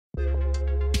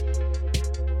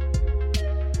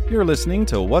You're listening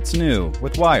to What's New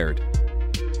with Wired.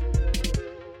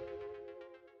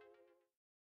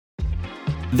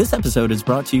 This episode is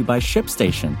brought to you by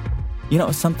ShipStation. You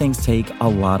know, some things take a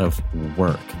lot of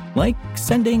work, like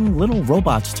sending little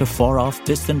robots to far-off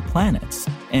distant planets.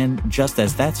 And just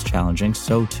as that's challenging,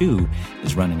 so too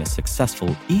is running a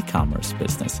successful e-commerce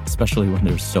business, especially when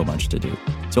there's so much to do.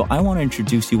 So I want to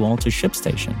introduce you all to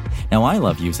ShipStation. Now, I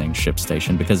love using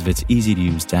ShipStation because of its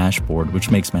easy-to-use dashboard,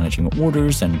 which makes managing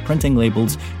orders and printing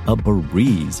labels a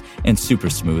breeze and super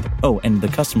smooth. Oh, and the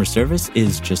customer service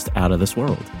is just out of this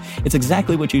world. It's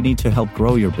exactly what you need to help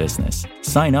grow your business.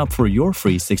 Sign up for your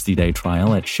free 60-day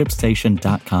trial at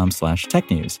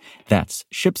shipstation.com/technews. That's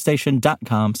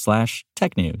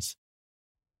shipstation.com/technews.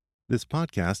 This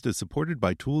podcast is supported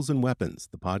by Tools and Weapons,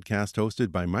 the podcast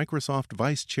hosted by Microsoft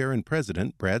Vice Chair and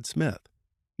President Brad Smith.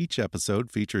 Each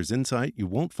episode features insight you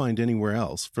won't find anywhere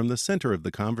else from the center of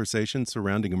the conversation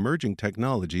surrounding emerging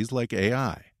technologies like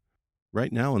AI.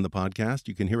 Right now on the podcast,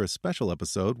 you can hear a special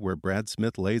episode where Brad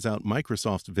Smith lays out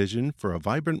Microsoft's vision for a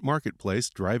vibrant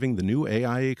marketplace driving the new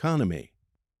AI economy.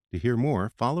 To hear more,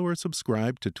 follow or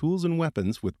subscribe to Tools and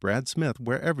Weapons with Brad Smith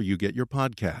wherever you get your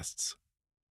podcasts.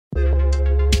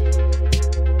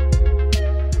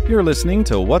 You're listening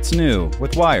to What's New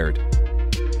with Wired.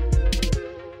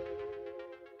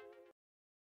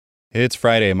 It's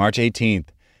Friday, March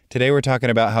 18th. Today we're talking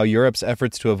about how Europe's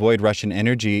efforts to avoid Russian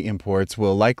energy imports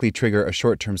will likely trigger a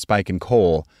short-term spike in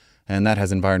coal, and that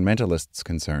has environmentalists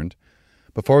concerned.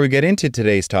 Before we get into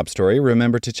today's top story,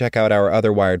 remember to check out our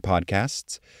other Wired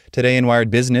podcasts. Today in Wired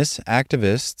Business,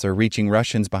 activists are reaching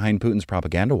Russians behind Putin's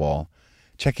propaganda wall.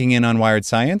 Checking in on Wired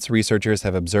Science, researchers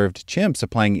have observed chimps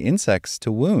applying insects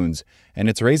to wounds, and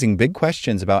it's raising big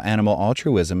questions about animal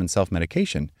altruism and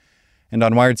self-medication. And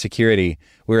on Wired Security,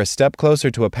 we're a step closer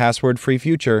to a password-free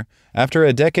future. After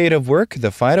a decade of work,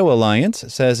 the FIDO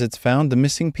Alliance says it's found the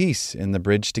missing piece in the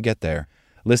bridge to get there.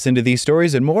 Listen to these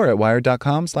stories and more at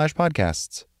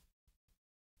wired.com/podcasts.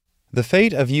 The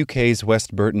fate of UK's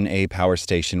West Burton A power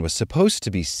station was supposed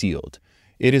to be sealed.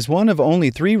 It is one of only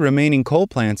 3 remaining coal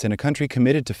plants in a country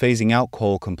committed to phasing out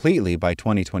coal completely by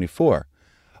 2024.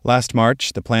 Last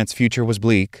March, the plant's future was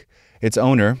bleak. Its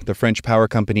owner, the French power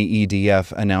company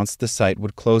EDF, announced the site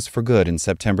would close for good in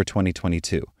September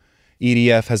 2022.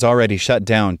 EDF has already shut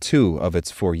down 2 of its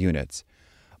 4 units.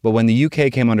 But when the UK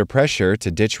came under pressure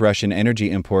to ditch Russian energy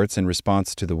imports in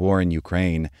response to the war in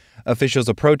Ukraine, officials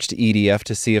approached EDF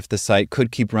to see if the site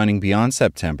could keep running beyond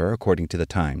September, according to The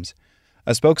Times.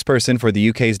 A spokesperson for the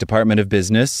UK's Department of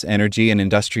Business, Energy and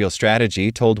Industrial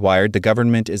Strategy told Wired the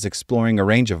government is exploring a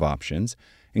range of options,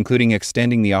 including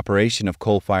extending the operation of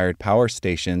coal-fired power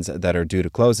stations that are due to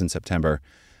close in September.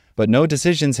 But no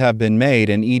decisions have been made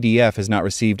and EDF has not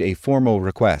received a formal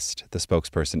request, the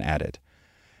spokesperson added.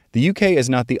 The UK is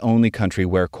not the only country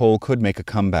where coal could make a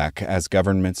comeback as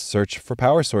governments search for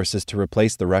power sources to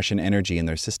replace the Russian energy in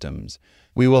their systems.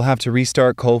 We will have to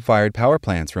restart coal-fired power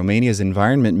plants, Romania's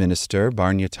Environment Minister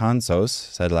Barna Tansos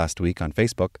said last week on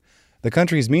Facebook. The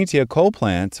country's Mintea coal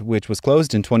plant, which was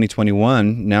closed in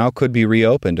 2021, now could be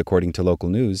reopened, according to local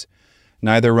news.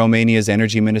 Neither Romania's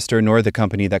energy minister nor the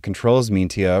company that controls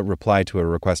Mintea replied to a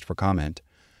request for comment.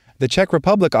 The Czech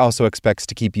Republic also expects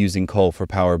to keep using coal for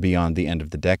power beyond the end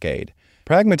of the decade.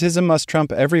 Pragmatism must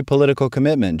trump every political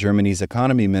commitment, Germany's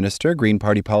economy minister, Green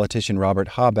Party politician Robert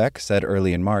Habeck, said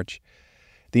early in March.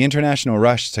 The international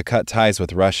rush to cut ties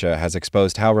with Russia has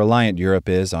exposed how reliant Europe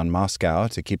is on Moscow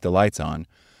to keep the lights on.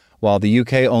 While the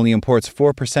UK only imports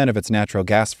 4% of its natural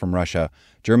gas from Russia,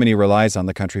 Germany relies on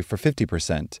the country for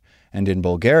 50%, and in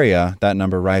Bulgaria, that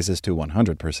number rises to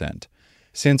 100%.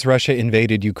 Since Russia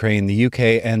invaded Ukraine, the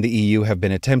UK and the EU have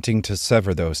been attempting to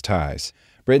sever those ties.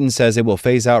 Britain says it will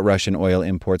phase out Russian oil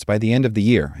imports by the end of the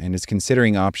year and is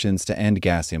considering options to end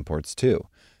gas imports too.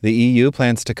 The EU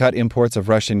plans to cut imports of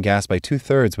Russian gas by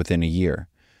 2/3 within a year.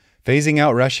 Phasing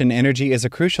out Russian energy is a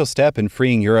crucial step in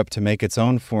freeing Europe to make its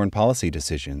own foreign policy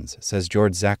decisions, says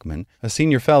George Zachman, a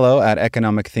senior fellow at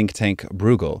economic think tank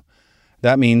Bruegel.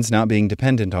 That means not being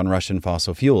dependent on Russian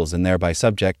fossil fuels and thereby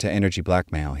subject to energy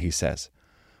blackmail, he says.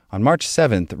 On March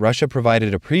 7th, Russia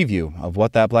provided a preview of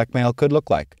what that blackmail could look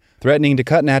like, threatening to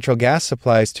cut natural gas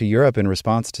supplies to Europe in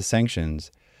response to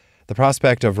sanctions. The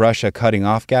prospect of Russia cutting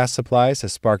off gas supplies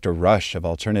has sparked a rush of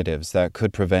alternatives that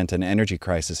could prevent an energy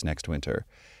crisis next winter.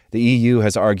 The EU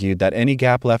has argued that any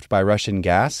gap left by Russian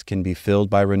gas can be filled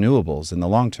by renewables in the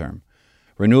long term.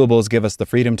 Renewables give us the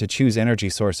freedom to choose energy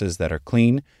sources that are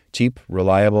clean, cheap,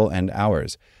 reliable, and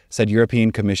ours, said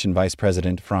European Commission Vice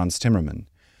President Frans Timmermans.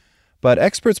 But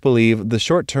experts believe the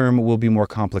short term will be more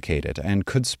complicated and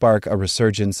could spark a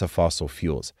resurgence of fossil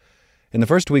fuels. In the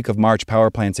first week of March,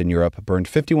 power plants in Europe burned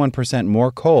 51%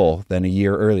 more coal than a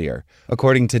year earlier,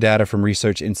 according to data from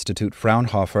research institute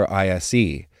Fraunhofer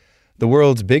ISE. The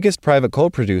world's biggest private coal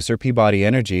producer, Peabody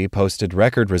Energy, posted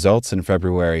record results in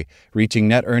February, reaching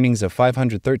net earnings of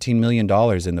 $513 million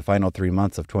in the final 3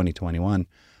 months of 2021,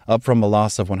 up from a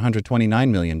loss of $129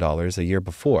 million a year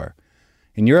before.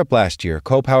 In Europe last year,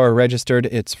 coal power registered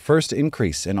its first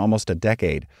increase in almost a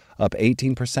decade, up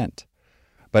 18%.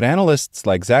 But analysts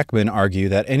like Zachman argue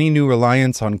that any new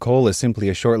reliance on coal is simply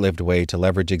a short-lived way to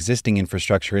leverage existing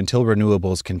infrastructure until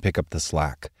renewables can pick up the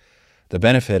slack. The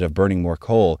benefit of burning more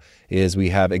coal is we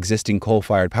have existing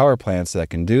coal-fired power plants that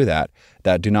can do that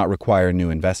do not require new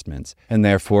investments, and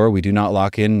therefore we do not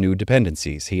lock in new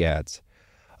dependencies, he adds.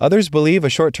 Others believe a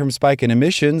short-term spike in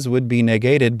emissions would be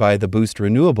negated by the boost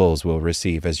renewables will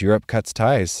receive as Europe cuts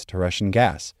ties to Russian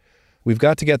gas. We've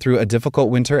got to get through a difficult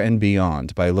winter and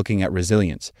beyond by looking at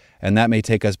resilience, and that may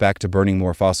take us back to burning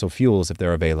more fossil fuels if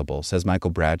they're available, says Michael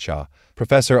Bradshaw,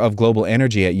 professor of global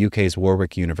energy at UK's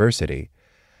Warwick University.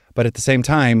 But at the same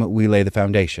time, we lay the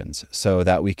foundations so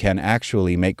that we can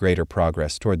actually make greater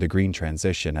progress toward the green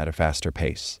transition at a faster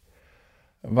pace.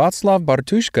 Václav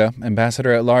Bartuška,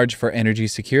 ambassador-at-large for energy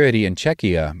security in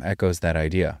Czechia, echoes that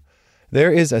idea.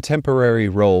 There is a temporary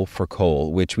role for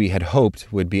coal, which we had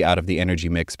hoped would be out of the energy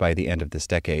mix by the end of this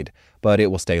decade, but it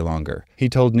will stay longer, he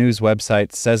told news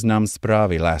website Seznam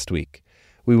Zprávy last week.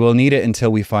 We will need it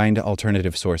until we find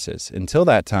alternative sources. Until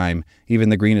that time, even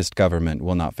the greenest government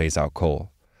will not phase out coal.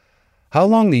 How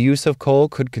long the use of coal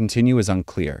could continue is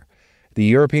unclear. The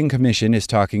European Commission is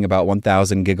talking about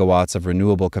 1,000 gigawatts of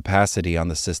renewable capacity on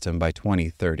the system by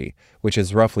 2030, which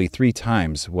is roughly 3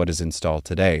 times what is installed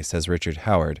today, says Richard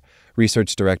Howard,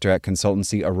 research director at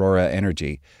consultancy Aurora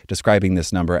Energy, describing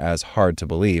this number as hard to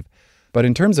believe. But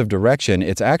in terms of direction,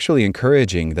 it's actually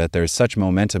encouraging that there's such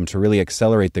momentum to really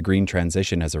accelerate the green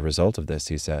transition as a result of this,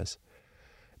 he says.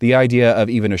 The idea of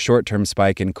even a short-term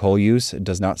spike in coal use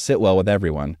does not sit well with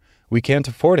everyone. We can't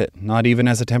afford it, not even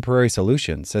as a temporary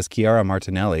solution, says Chiara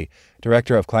Martinelli,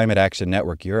 director of Climate Action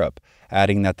Network Europe,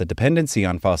 adding that the dependency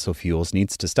on fossil fuels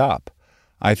needs to stop.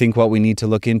 I think what we need to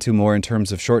look into more in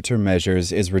terms of short-term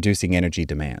measures is reducing energy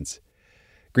demands.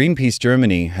 Greenpeace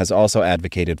Germany has also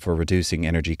advocated for reducing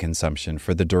energy consumption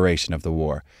for the duration of the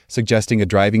war, suggesting a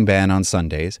driving ban on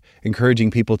Sundays, encouraging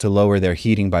people to lower their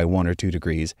heating by 1 or 2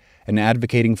 degrees, and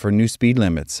advocating for new speed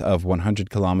limits of 100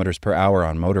 kilometers per hour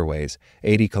on motorways,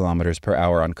 80 kilometers per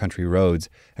hour on country roads,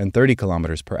 and 30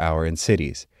 kilometers per hour in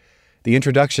cities. The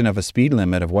introduction of a speed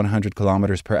limit of 100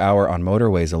 kilometers per hour on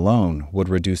motorways alone would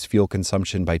reduce fuel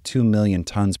consumption by 2 million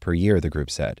tons per year, the group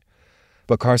said.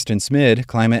 But Carsten Smid,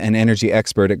 climate and energy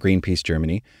expert at Greenpeace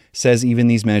Germany, says even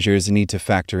these measures need to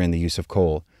factor in the use of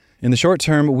coal. In the short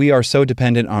term, we are so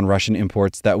dependent on Russian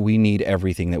imports that we need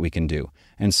everything that we can do.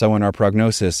 And so in our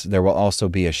prognosis, there will also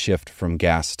be a shift from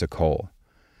gas to coal.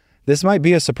 This might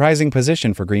be a surprising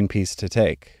position for Greenpeace to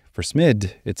take. For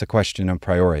Smid, it's a question of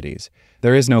priorities.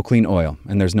 There is no clean oil,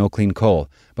 and there's no clean coal.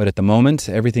 But at the moment,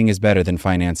 everything is better than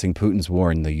financing Putin's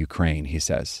war in the Ukraine, he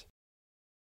says.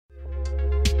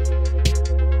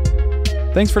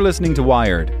 Thanks for listening to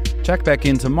Wired. Check back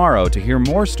in tomorrow to hear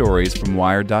more stories from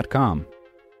Wired.com.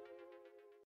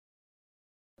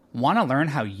 Want to learn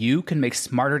how you can make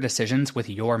smarter decisions with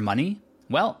your money?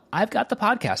 Well, I've got the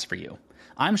podcast for you.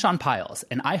 I'm Sean Piles,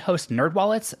 and I host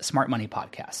NerdWallet's Smart Money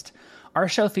Podcast. Our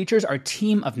show features our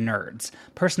team of nerds,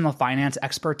 personal finance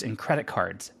experts in credit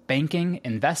cards, banking,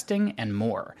 investing, and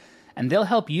more. And they'll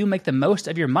help you make the most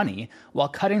of your money while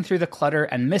cutting through the clutter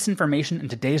and misinformation in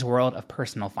today's world of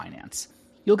personal finance.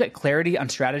 You'll get clarity on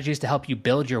strategies to help you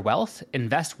build your wealth,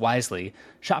 invest wisely,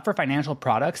 shop for financial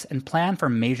products, and plan for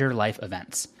major life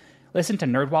events. Listen to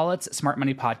NerdWallet's Smart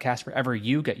Money Podcast wherever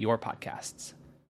you get your podcasts.